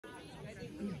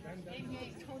Holy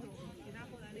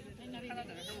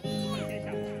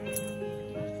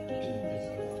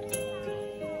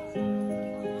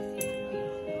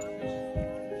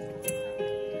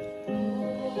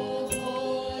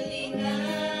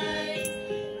night,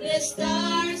 the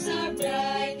stars are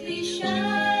brightly shining.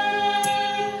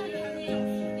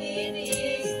 It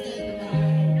is the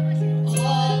night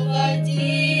of our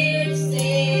dear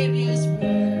Savior's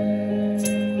birth.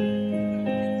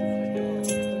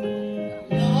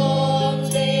 Long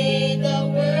lay the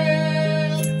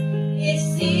world, its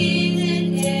sins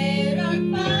and error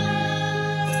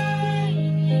pining,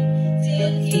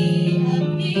 till He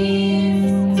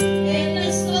appeared, and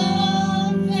the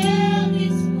soul felt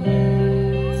its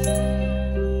worth.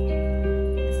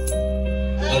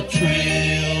 A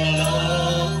thrill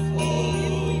of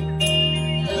hope,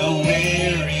 the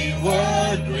weary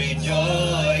world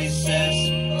rejoices,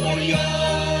 for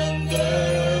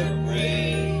yonder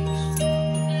breaks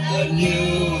a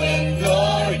new and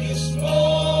glorious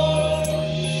morn.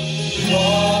 Fall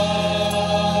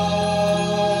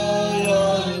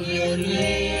on your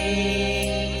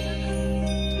knees,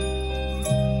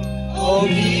 oh,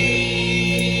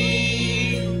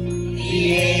 hear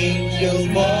the angels'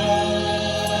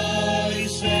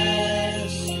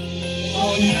 voices,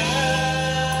 oh, night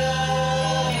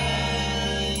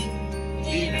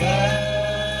divine,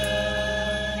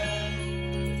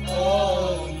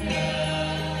 oh,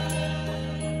 night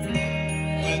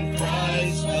when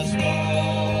Christ was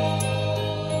born,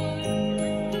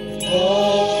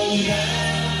 oh,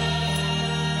 night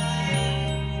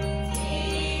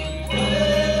divine,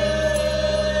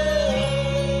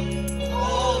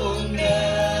 oh,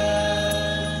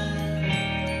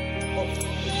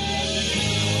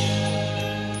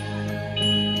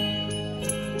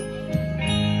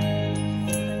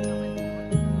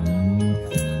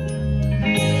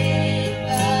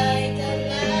 By the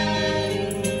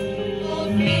light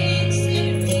of His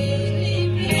heavenly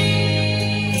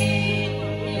being,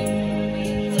 we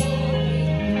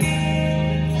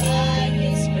glorify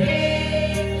His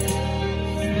great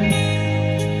love.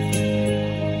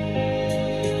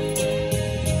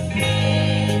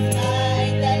 By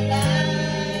the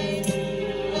light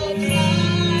of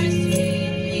stars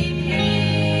sweetly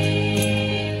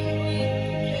gleaming,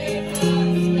 here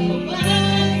comes the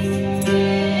wise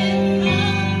men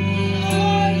from the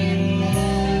Orient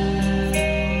land.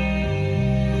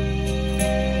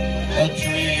 a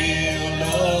thrill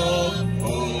of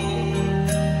hope,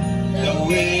 the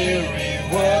weary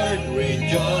world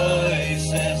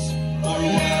rejoices, for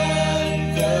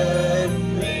wonder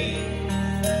brings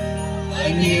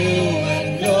a new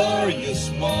and glorious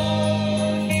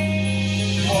morn.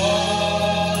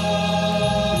 Fall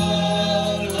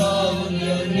on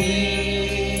your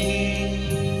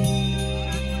knees,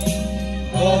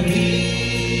 oh,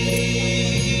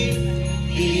 hear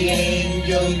the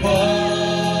angel voices,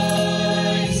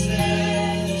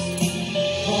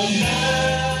 oh,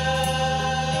 night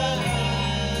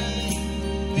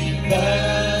divine,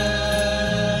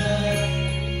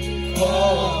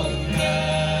 oh,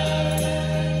 night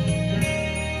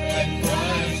when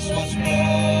Christ was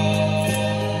born,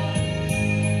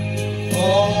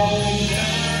 oh,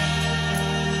 night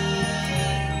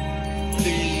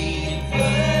divine,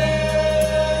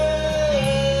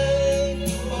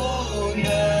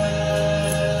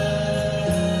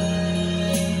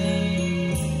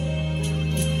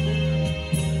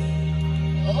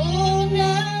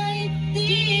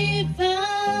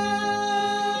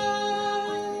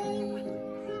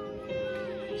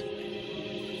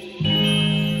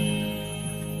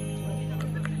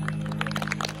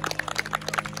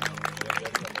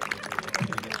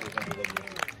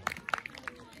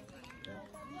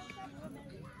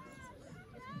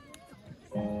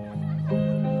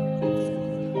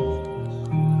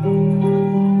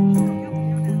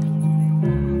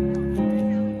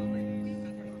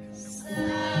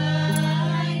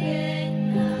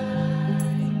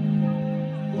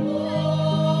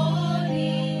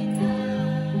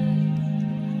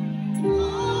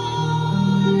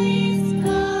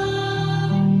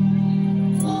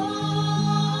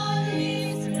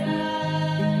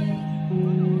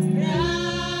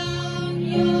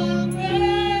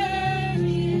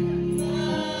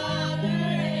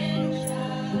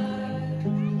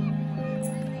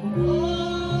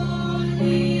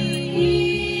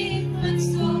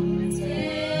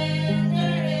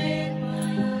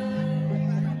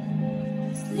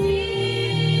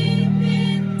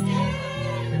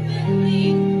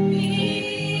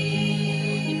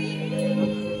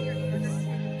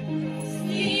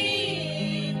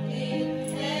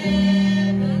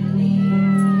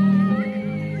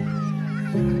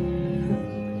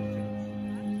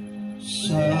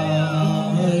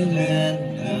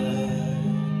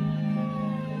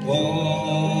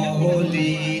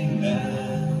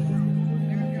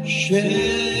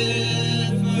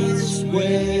 heaven's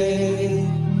way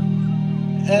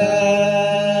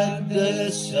at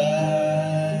the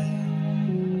side,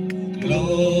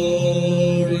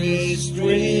 glory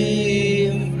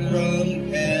stream from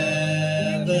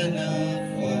heaven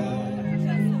afar,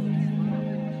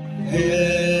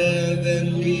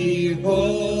 heavenly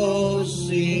hosts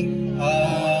sing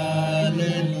hallelujah.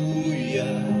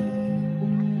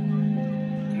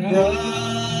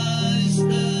 Christ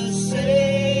the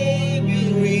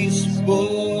Savior is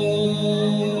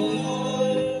born.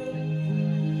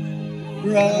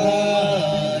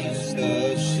 Christ the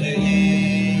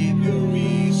Savior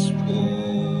is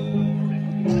born.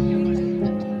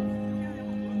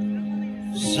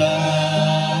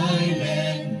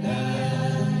 Silent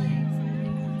night,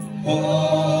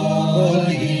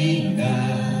 holy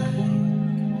night,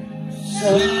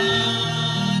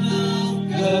 Son of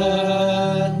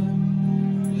God,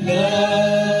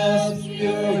 love's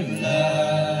pure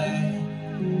light,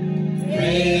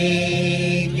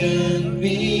 radiant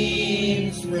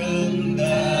beams from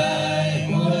thy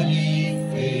holy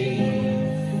face.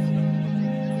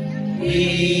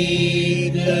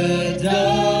 With the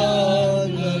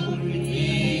dawn of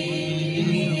healing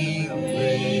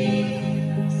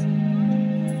grace,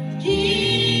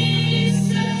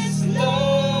 Jesus,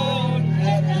 Lord,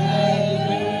 at thy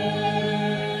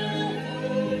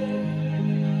birth.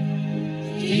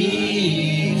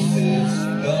 Jesus,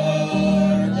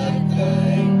 Lord, at thy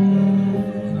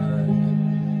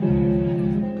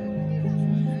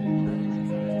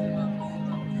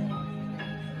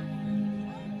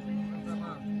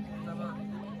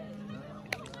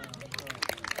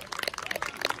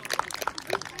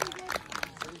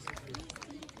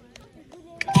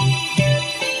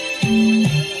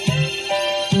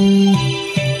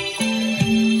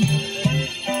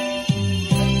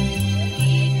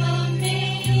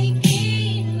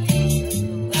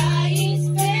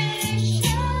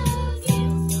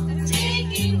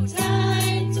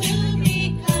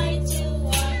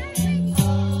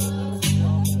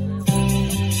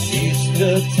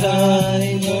the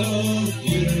time of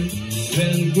year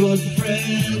when good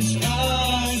friends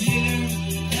are here,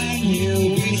 and you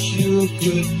wish you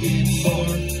could be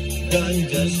more than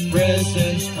just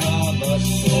presents from a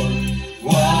store.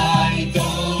 Why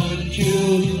don't you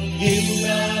give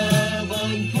love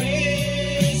on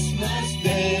Christmas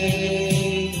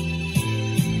Day?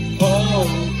 Oh,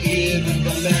 even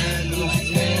the man who's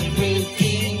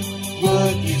everything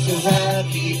would be so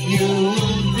happy if you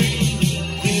would bring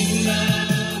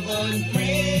love on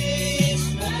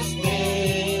Christmas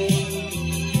Day.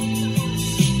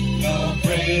 No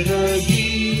greater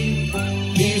gift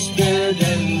is there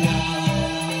than love.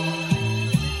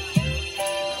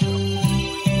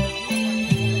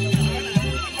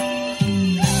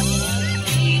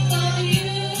 People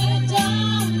you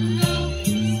don't know,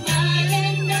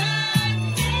 smiling not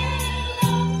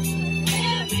hello.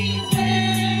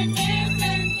 Everywhere there's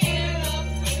an air of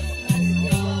Christmas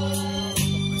joy.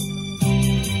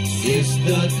 Is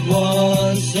that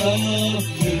once a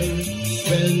year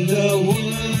when the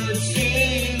world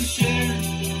seems share,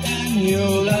 and you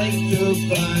like to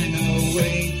find a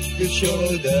way to show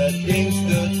the things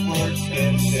that words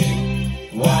can say?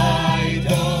 Why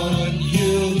don't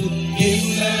you give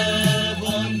love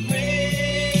on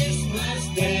Christmas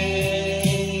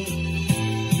Day?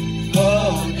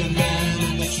 Oh, the man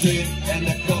on the street and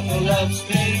the couple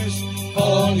upstairs,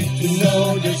 only to know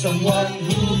there's someone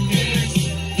who cares.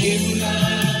 Give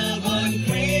love on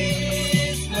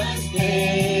Christmas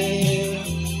Day.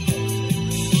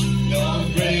 No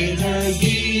greater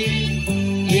gift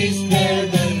is there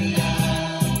than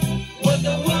love. What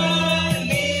the world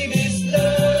needs is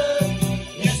love.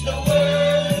 Yes, the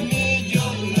world needs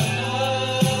your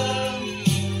love.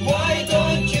 Why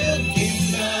don't you give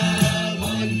love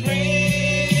on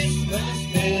Christmas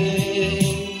Day?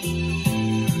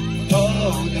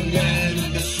 Oh, the man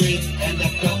on the street and the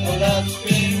couple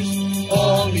upstairs,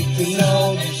 only to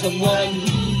know there's someone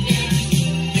who cares.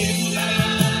 Give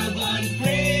love on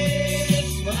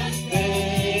Christmas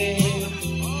Day.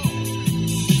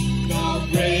 No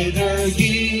greater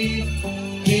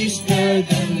gift is there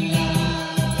than love.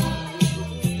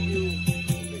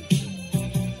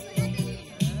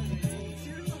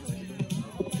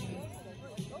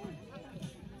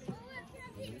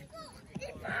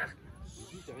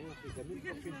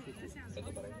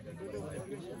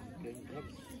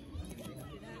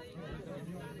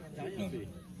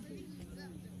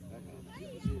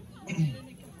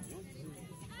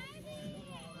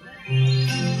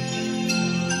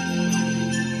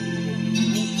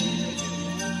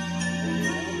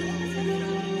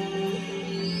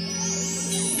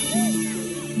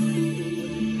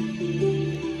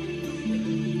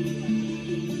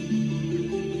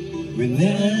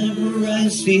 Whenever I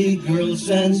see girls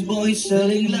and boys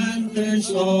selling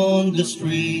lanterns on the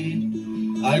street,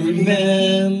 I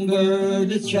remember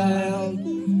the child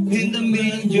in the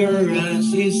manger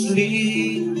as he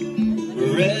sleeps.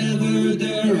 Wherever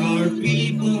there are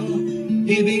people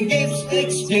giving gifts,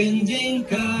 exchanging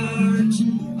cards,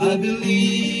 I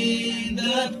believe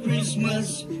that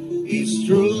Christmas is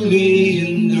truly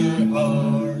in their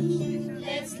hearts.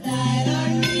 Let's light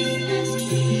our Christmas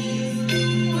trees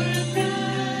for a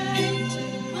bright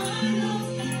tomorrow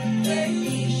where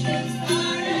nations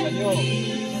are at peace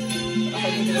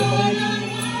and all our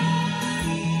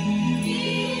hearts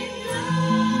in love.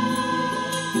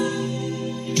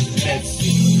 Let's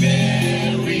sing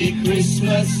Merry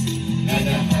Christmas and a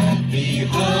happy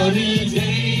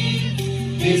holiday.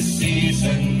 This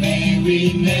season may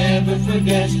we never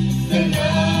forget the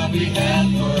love we have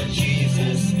for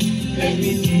Jesus. Let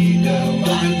me be the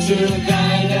one to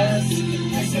guide us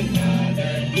as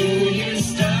another New Year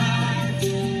starts.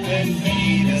 And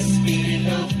may the spirit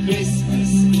of Christmas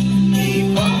be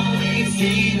always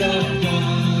in our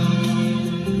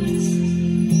hearts.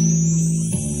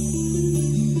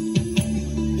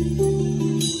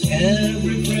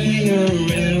 Every prayer,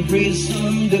 every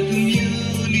song, the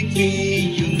community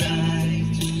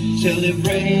unite,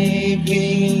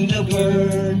 celebrating the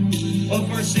birth of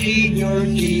our Savior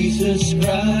Jesus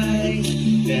Christ.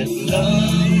 That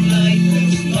love light the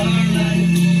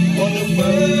starlight on the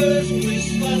first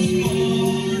Christmas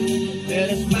morn. Let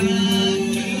us back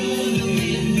to the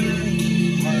winter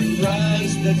where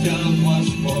Christ the child was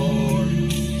born.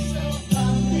 So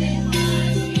come let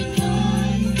us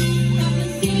rejoice, come and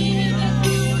sing the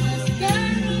Christmas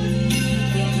carols,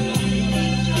 with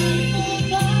one joyful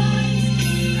voice,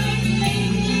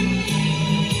 proclaim the name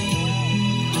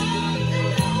of the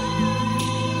Lord.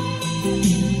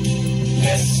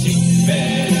 Let's sing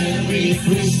Merry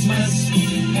Christmas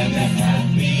and a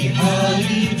happy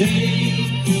holiday.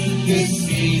 This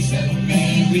season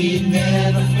may we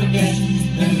never forget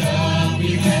the love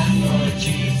we have for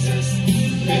Jesus.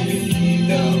 Let me be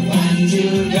the one to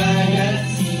guide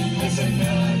us as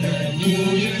another New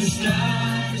Year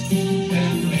starts.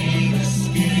 And may the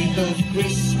spirit of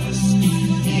Christmas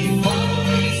be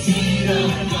always in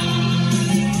our hearts.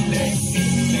 Let's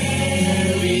sing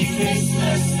Merry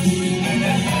Christmas and a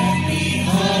happy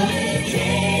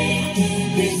holiday.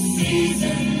 This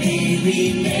season may we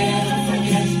never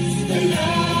forget the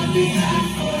love we have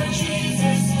for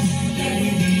Jesus. Let me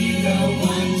be the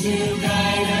one to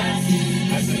guide us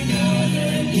as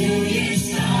another New Year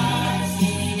starts.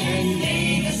 And may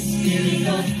the spirit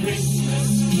of Christmas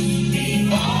be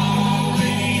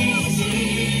always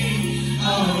in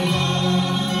our hearts.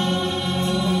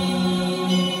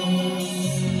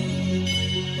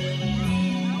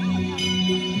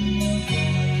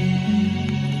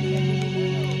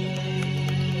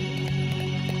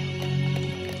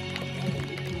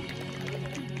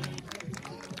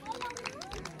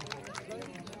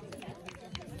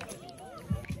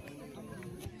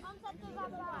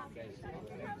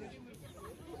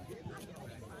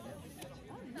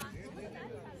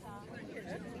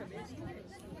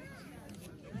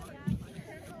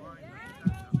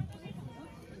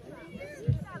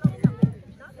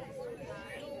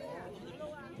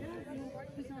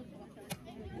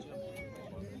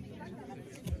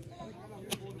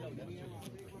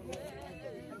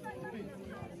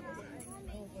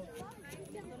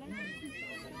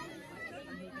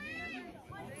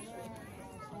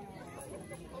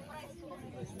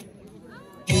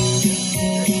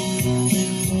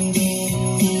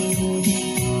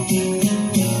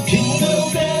 Jingle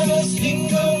bells,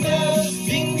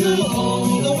 jingle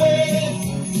all the way.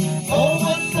 Oh,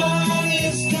 what fun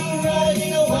is to ride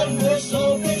in a one-horse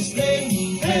open sleigh.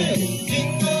 Hey,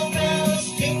 jingle bells,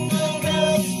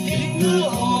 jingle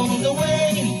all the way.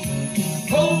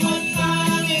 Oh, what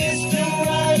fun is to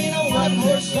ride in a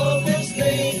one-horse open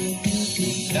sleigh.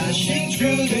 Dashing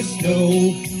through the snow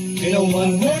in a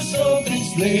one-horse open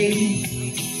sleigh.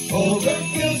 Over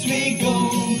fields we go,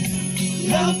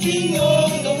 laughing all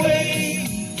the way.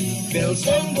 Bells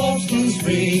and bobsleigh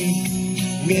ring,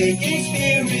 making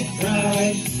spirit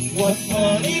bright. What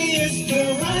fun it is to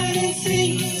ride and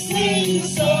sing a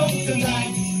song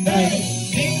tonight. Hey,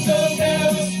 jingle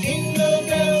bells,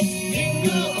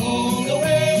 jingle all the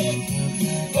way.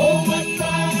 Oh, what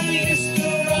fun it is to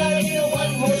ride in a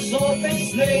one-horse open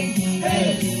sleigh.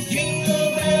 Hey,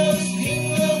 jingle bells,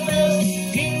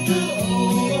 jingle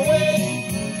all the way.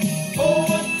 Oh,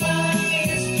 what fun it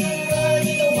is to ride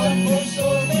in a one-horse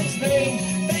open sleigh.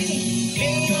 Hey,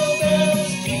 jingle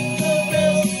bells,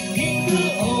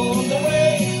 jingle all the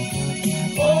way.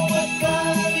 Oh, what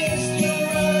fun it is to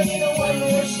ride in a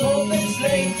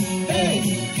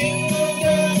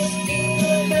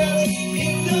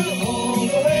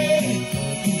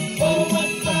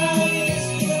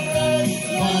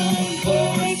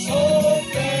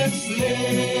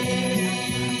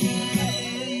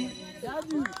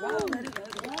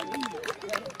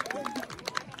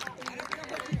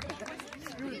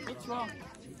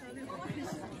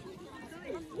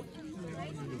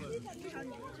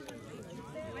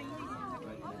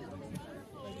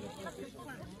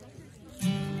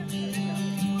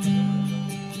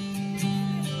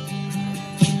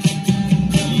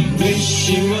wish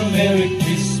you a Merry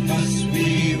Christmas.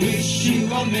 We wish you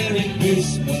a Merry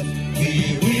Christmas.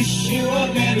 We wish you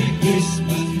a Merry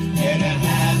Christmas and a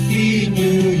Happy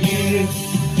New Year.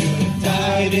 Good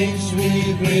tidings we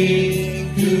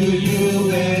bring to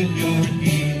you and your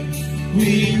king.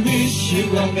 We wish you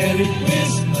a Merry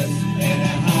Christmas and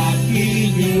a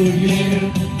Happy New Year.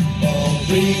 Oh,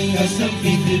 bring us a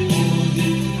piggy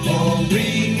pudding. Oh,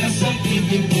 bring us a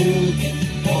piggy pudding.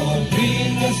 Oh,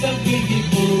 bring us a piggy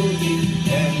pudding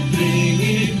and bring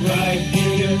it right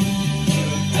here.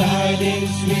 Good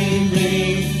tidings we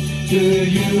bring to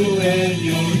you and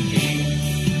your king.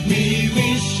 We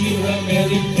wish you a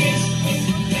Merry Christmas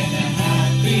and a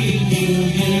Happy New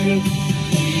Year.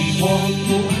 We won't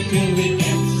go until we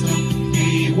get some. We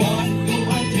won't go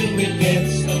until we get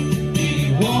some. We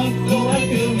won't go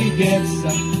until we get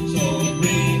some. So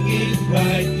bring it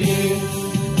right here.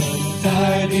 Good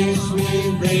tidings we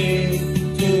bring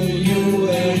to you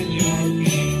and your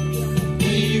king.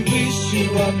 We wish you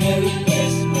a Merry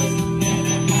Christmas and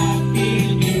a Happy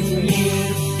New Year.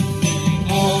 We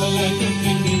all like a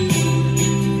piggy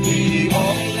pudding. We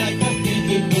all like a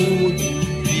piggy pudding.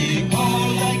 We all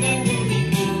like a piggy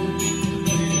pudding.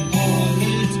 We all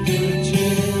eat good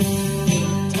cheer.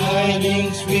 Good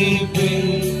tidings we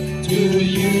bring to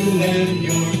you and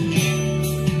your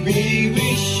king. We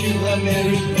wish you a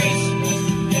Merry Christmas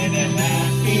and a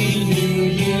Happy New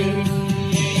Year.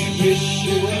 We wish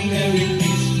you a Merry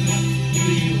Christmas.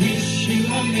 We wish you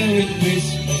a Merry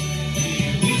Christmas. We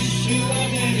wish you a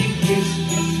Merry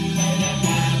Christmas and a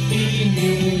Happy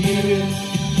New Year.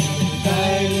 Good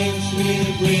tidings we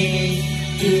bring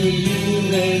to you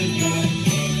and your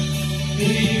king.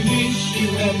 We wish you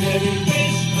a Merry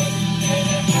Christmas and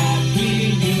a Happy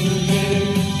New Year.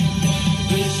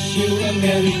 Wish you a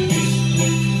Merry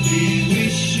Christmas. We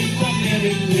wish you a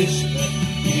Merry Christmas.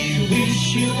 We wish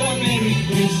you a Merry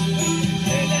Christmas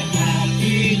and a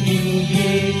Happy New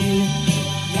Year.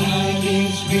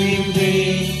 Tidings we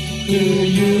bring to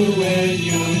you and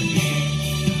your king.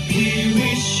 We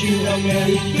wish you a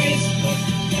Merry Christmas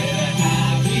and a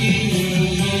Happy New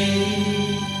Year.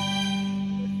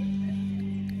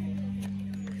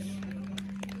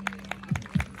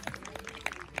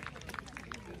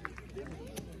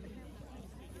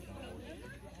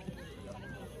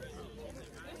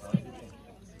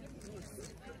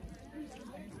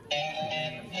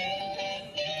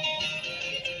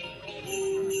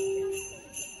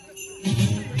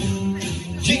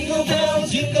 Jingle bell,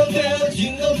 jingle bell,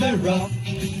 jingle bell rock.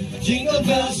 Jingle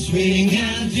bells swing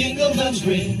and jingle bells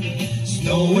ring.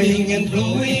 Snowing and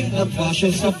blowing the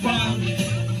bushels of fun.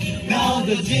 Now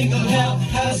the jingle hell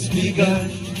has begun.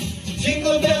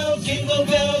 Jingle bell, jingle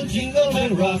bell, jingle bell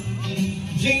rock.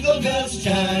 Jingle bells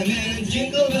chime and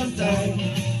jingle bells time.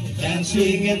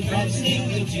 Dancing and prancing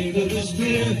the jingle bells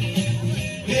clear.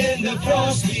 In the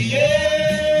frosty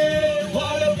air,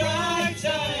 what a bright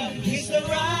time. It's the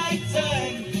right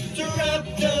time to rock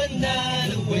the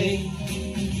night away.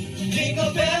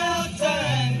 Jingle bell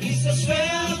time, it's a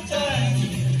swell time.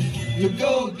 You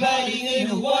go gliding in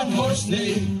a one-horse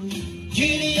sleigh.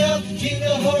 Giddy up,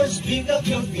 jingle horse, pick up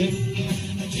your feet.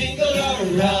 Jingle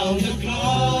around the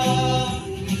clock.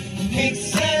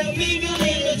 Mix and mingle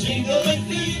in the jingle and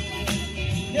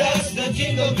feet. That's the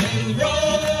jingle bell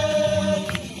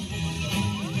rock.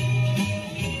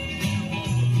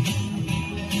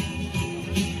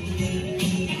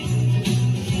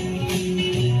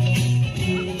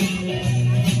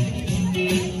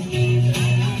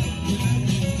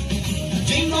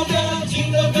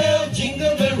 Jingle bell,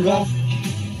 jingle bell rock.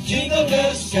 Jingle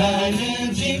bells chime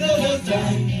and jingle bells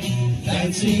time.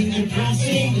 Dancing and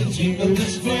prancing the jingle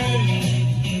bells square.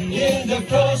 In the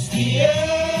frosty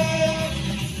air.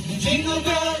 Jingle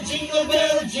bell, jingle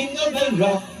bell, jingle bell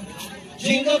rock.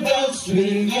 Jingle bells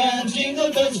swing and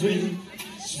jingle bells ring.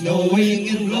 Snowing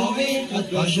and blowing the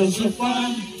bushels of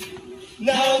fun.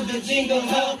 Now the jingle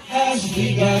hop has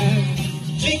begun.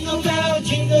 Jingle bell,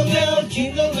 jingle bell,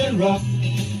 jingle bell rock.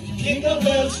 Jingle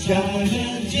bells chime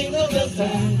and jingle bells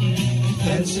time.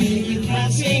 Dancing and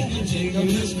prancing the jingle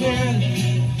bells square.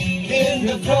 In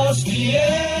the frosty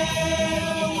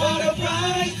air, what a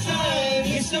bright time.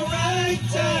 It's the right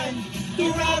time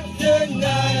to rock the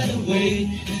night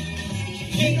away.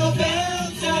 Jingle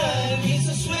bell time, it's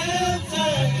a swell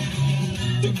time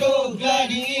to go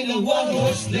gliding in a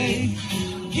one-horse sleigh.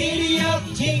 Giddy up,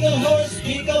 jingle horse,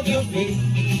 pick up your feet.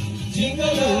 Jingle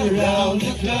around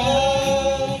the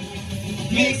clock.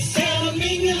 Mix and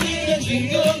mingle in a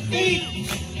jingle beat.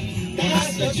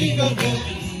 That's the jingle bell,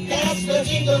 that's the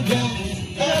jingle bell,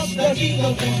 that's the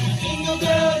jingle bell. Jingle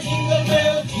bell, jingle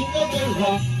bell, jingle bell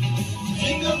rock.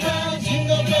 Jingle bell,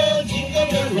 jingle bell, jingle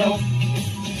bell rock.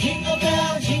 Jingle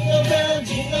bell, jingle bell,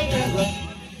 jingle bell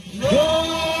rock.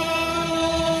 Rock.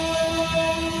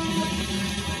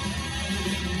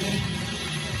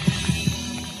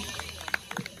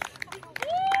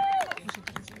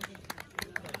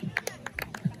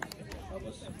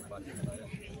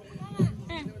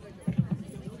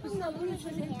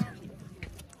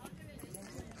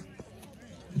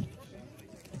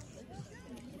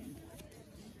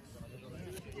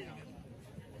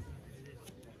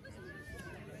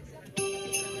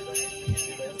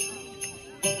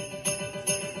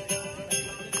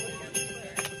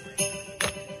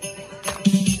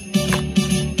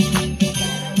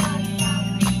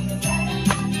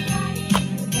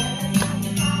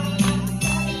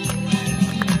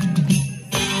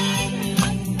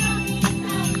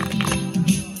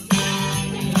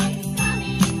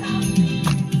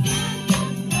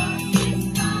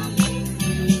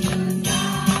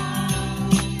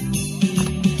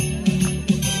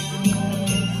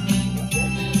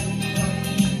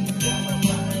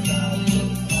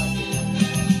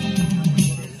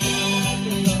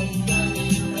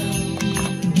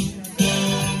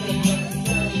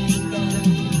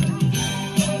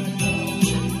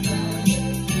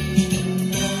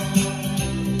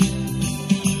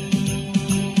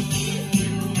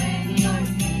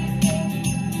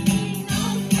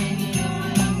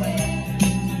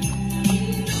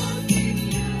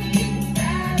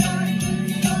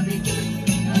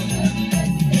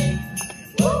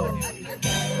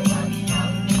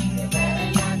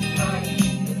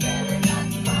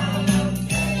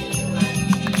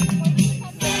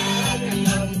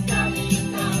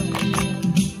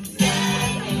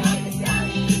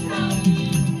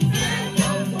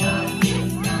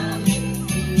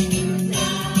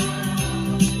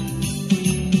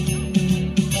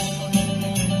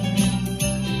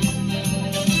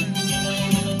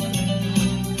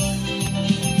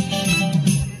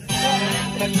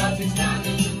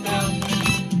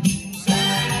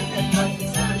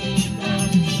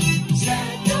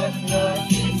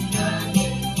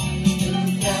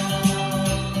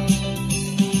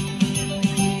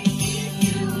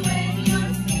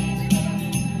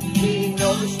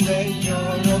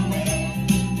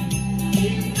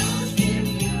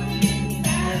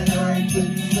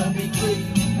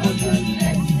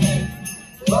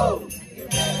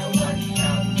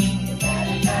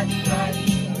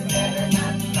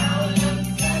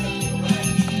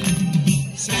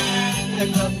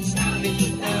 Santa Claus is coming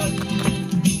to town.